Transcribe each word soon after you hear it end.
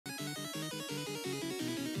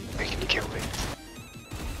Can you kill me?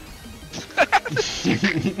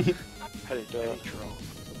 How do you do it?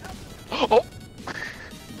 Oh!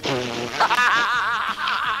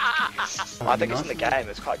 I think it's in the game,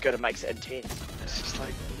 it's quite good, it makes it intense. It's just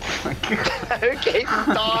like... Who keeps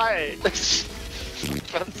dying? That's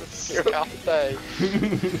a scum day.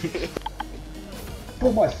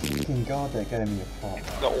 Oh my fucking god, that gave me a fuck.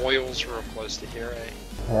 The oil's real close to here,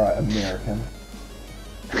 eh? Alright, American.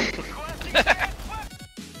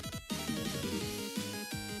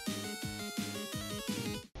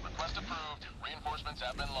 Request approved. Reinforcements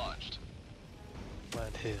have been launched.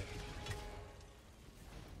 Land here.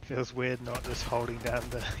 Feels weird not just holding down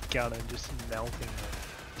the gun and just melting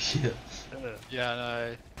it. Shit. Yeah, I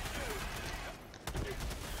know.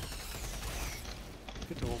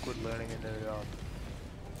 It's awkward learning a new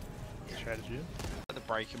strategy. The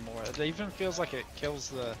breaking more. It even feels like it kills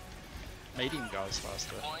the medium guys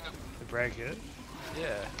faster. The break it.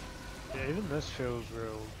 Yeah. Yeah, even this feels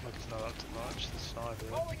real, like it's not up to much, the sniper.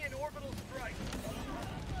 Oh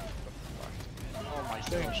my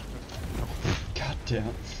gosh. God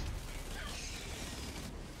damn.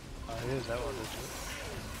 Oh, here's that one,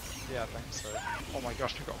 did Yeah, I think so. Oh my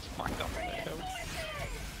gosh, I got fucked up on the hill.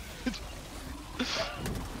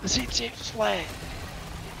 It's flat.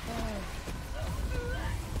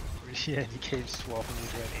 you? Yeah, you keep swapping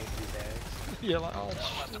between empty bags. Yeah, like, oh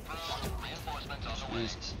shit.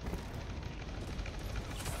 Jesus.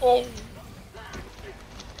 Oh!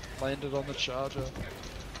 Landed on the charger.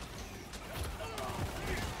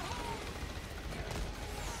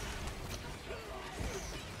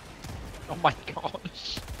 Oh my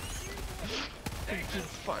gosh. You just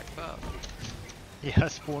fucked up. Yeah, I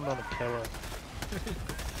spawned on a pillar.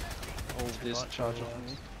 Oh, this charger on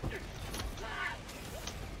me.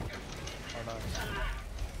 Oh no.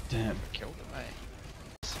 Damn. Killed him, eh?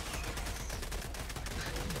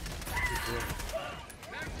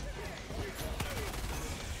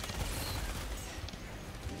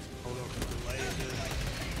 Hold on for the laser.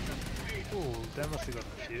 Ooh, that must have got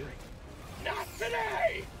a few.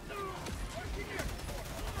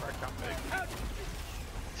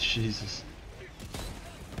 Jesus.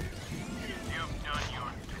 You've done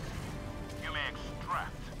your duty. You may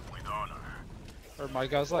extract with honor. Or my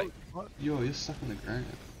guy's like, Yo, you're stuck in the ground.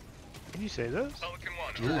 Can you see this? Pelican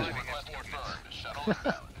 1 Yeah. arriving at coordinates. Shuttle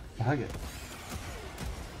inbound. Hug it.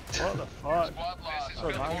 What the fuck? Squad lost.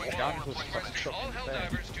 sorry, my gun was fucking Requesting shot all me in the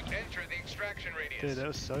back. Helldivers to enter the extraction radius. Dude, that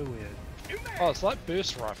was so weird. Oh, it's like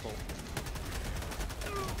burst rifle.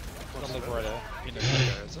 Not a liberator in a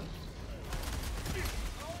video, is it?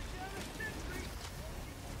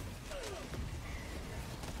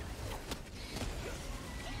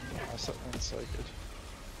 Oh, something's so good.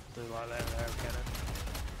 Do like that with arrow cannon.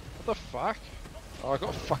 What the fuck? Oh, I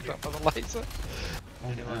got fucked up by the laser.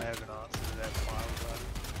 Anyone have an answer to that file,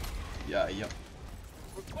 Yeah, yep.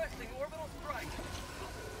 Requesting orbital strike.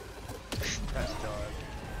 That's died.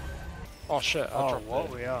 Oh shit, I Oh, dropped what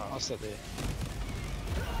there. we are. I said there.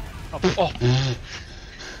 Oh,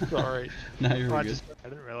 Sorry. No, you're I good.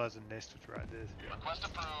 didn't realise the nest was right there. Request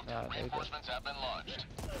approved. Yeah, there you go. Reinforcements have been launched.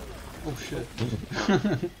 Oh shit.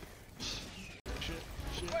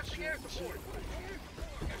 Requesting air support.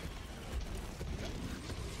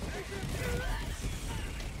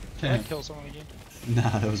 Did I Damn. kill someone again?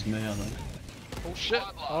 Nah, that was me, I think. Oh shit.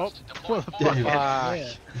 Squad Oh, lost. Deploy what the fuck? Damn.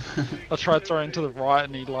 happened there? I tried throwing to the right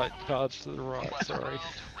and he like charged to the right, sorry.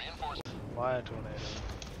 Reinforcements. Fire tornado.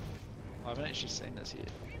 I haven't actually seen this yet.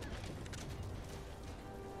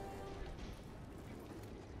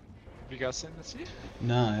 Have you guys seen this yet?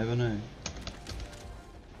 Nah, haven't I? You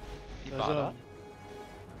There's butter?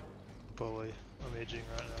 Bully. I'm edging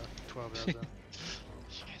right now. 12 hours in.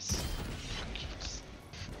 Yes.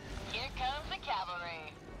 Here comes the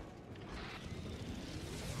cavalry.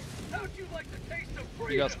 How'd you like the taste of You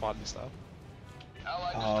freedom? guys fighting stuff?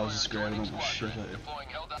 Allied Oh, I was just destroyers grabbing joining all my shit squadron. out here. Deploying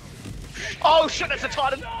Helldivers. Oh shit, that's a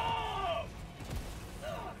Titan!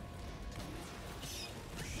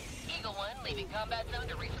 Eagle 1 leaving combat zone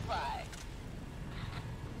to resupply.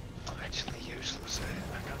 I'm actually useless,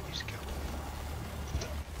 I can't use kill.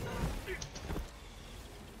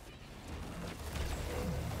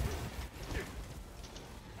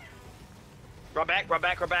 Run back, run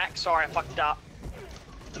back, run back. Sorry, I fucked it up.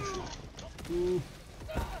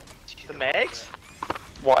 The mags?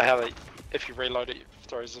 What, how they, if you reload it, it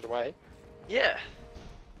throws it away? Yeah.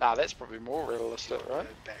 Nah, that's probably more realistic, right?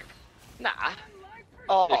 Nah.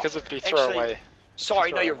 Oh, Yeah, because if you throw actually, away... Sorry,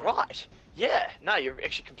 throw no, you're away. right. Yeah, no, you're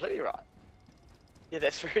actually completely right. Yeah,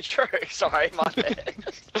 that's very true. Sorry, my bad.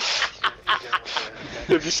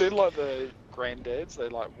 Have you seen like the granddads? They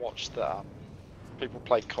like watch the people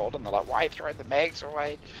play COD and they're like, why throw the mags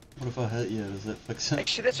away? What if I hit you? Does that fix it?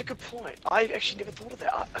 Actually, that's a good point. I actually never thought of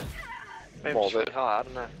that. Maybe Well, it's really hard, I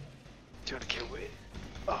don't know. Do you want to kill me?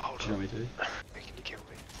 Oh, hold Do you on. want me Can you kill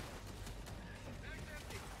me?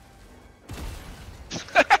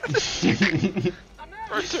 to?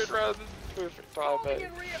 Turn around, perfect timing.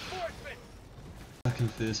 Fucking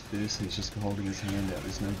first person, he's just holding his hand out,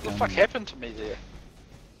 there's no What the gun. fuck happened to me there?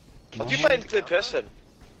 No, You play in third person.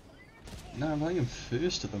 no, I'm playing him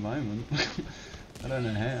first at the moment. I don't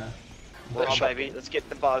know how. Come on, baby, let's get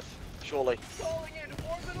them both. Surely. Not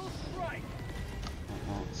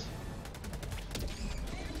once.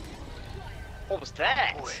 What was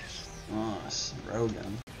that? Nice,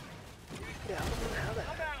 railgun. Yeah, how the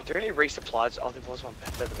Are there any resupplies? Oh, there was one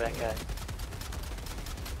at the back, eh?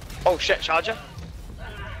 Oh shit, charger?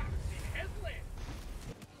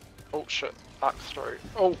 Oh shit, arc through.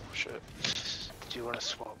 Oh shit. Do you want to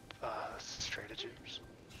swap stratagems?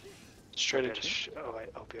 Strategy. Oh wait,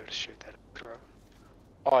 I'll be able to shoot that throw.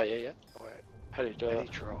 Oh yeah, yeah. Oh, wait, How do you do how do it?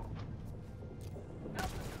 you drop?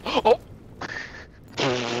 Oh!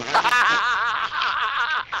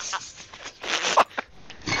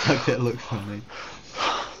 Like that look funny.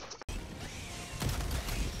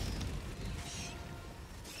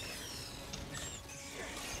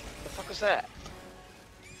 The fuck was that?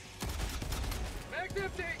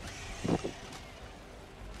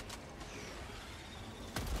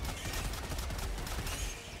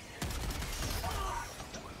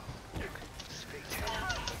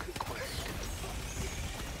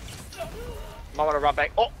 Might want to run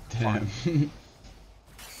back. Oh! Damn.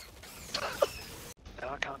 Now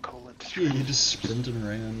I can't call in. Yeah, you're just sprinting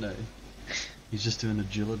around, eh? He's just doing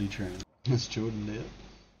agility training. That's Jordan there.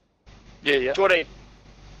 Yeah, yeah. Jordan!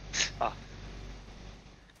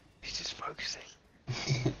 He's just focusing.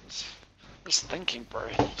 Just thinking, bro.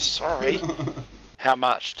 Sorry. How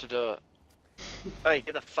much to do it? Hey,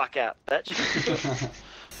 get the fuck out, bitch.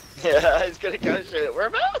 Yeah, he's gonna go shoot it.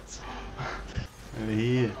 Whereabouts? Over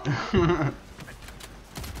here.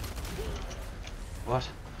 What?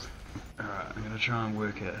 Alright, I'm gonna try and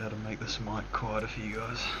work out how to make this mic quieter for you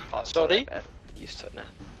guys. Oh, it's Sorry? not that bad. Used to it now.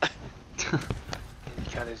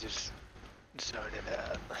 You kind of just zone it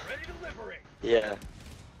out. Yeah.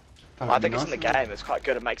 I think it's in the game. It's quite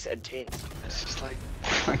good. It makes it intense. It's just like,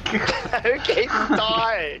 Who keeps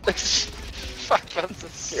dying? Fuck, that's a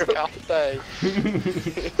scuff day.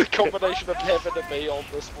 The combination of heaven and me on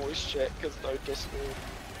this voice chat, because no Discord.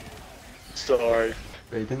 Sorry.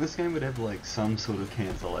 But you think this game would have like some sort of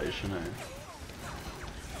cancellation, eh?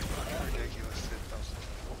 ridiculous.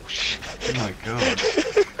 Oh shit. Oh my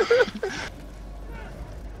god.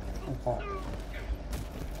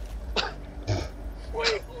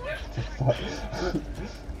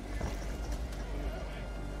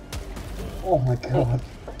 Oh my god.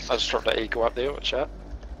 I just dropped an eagle up there, watch out.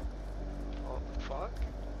 What the fuck?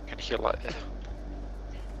 Can you hear like that?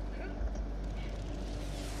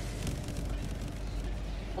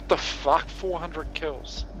 What the fuck? 400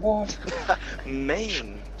 kills. What?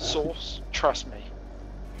 Mean. Source, trust me.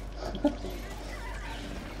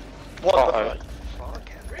 What Uh-oh. the Fuck.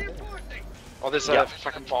 Oh, there's Yeah. a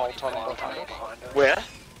fucking bile tunnel behind us. Behind us. Where?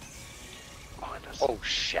 Behind us. Oh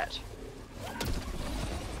shit.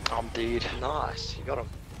 I'm dead. Nice. You got him.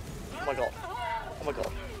 Oh my god. Oh my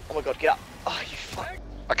god. Oh my god. Get up. Oh, you fuck.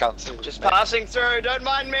 I can't see. Just me. passing through. Don't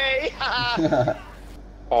mind me.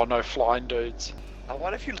 Oh no, flying dudes. I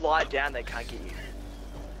wonder if you lie down, they can't get you.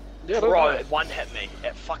 Yeah, Bro, it one hit me.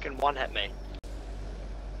 It fucking one hit me.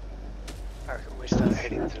 I reckon we start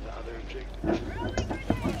heading to the other objective.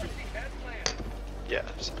 Yeah,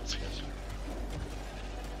 sounds good.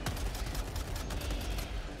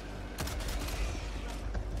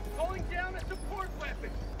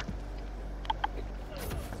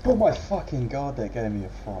 Oh my fucking god, that gave me a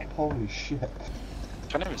fright. Holy shit.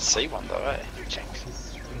 Can't even see one though, eh? Jinx.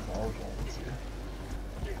 This is really old ones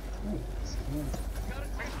here. Ooh, skins.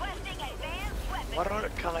 Why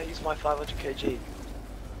can't I use my 500 kg?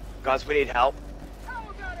 Guys, we need help.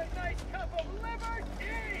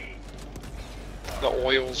 The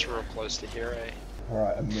oil's real close to here, eh?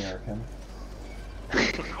 Alright, American. I'm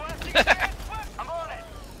on it.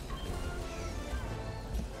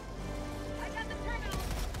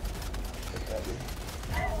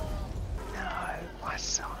 No, my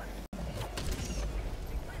son.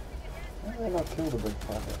 Why did I not kill the big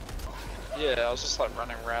fucker? Yeah, I was just like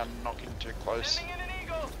running around, not getting too close.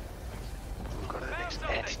 We've got an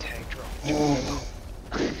anti-tank drop.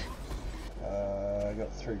 I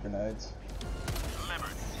got 3 grenades.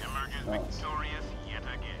 Liberty emerges Nice. victorious yet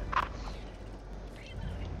again.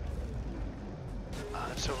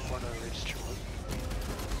 so we want to register one.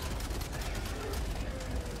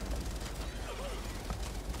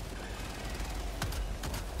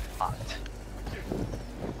 Fucked.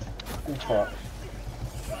 Oh fuck.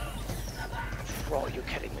 Bro, you're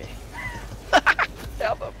kidding me.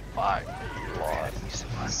 How the fuck are you lying?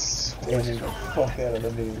 Spamming the fuck out of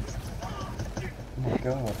the minions. Oh my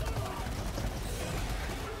god.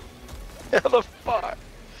 How the fuck?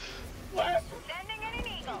 Sending in an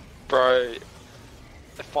eagle. Bro,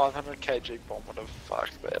 the 500 kg bomb would have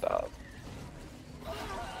fucked that up.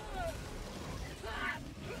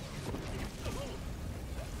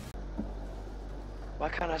 Why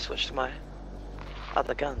can't I switch to my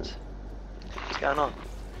other guns? What's going on?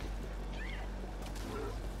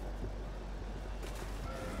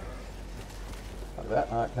 That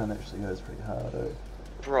arc gun actually goes pretty hard, eh?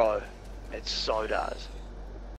 Bro, it so does.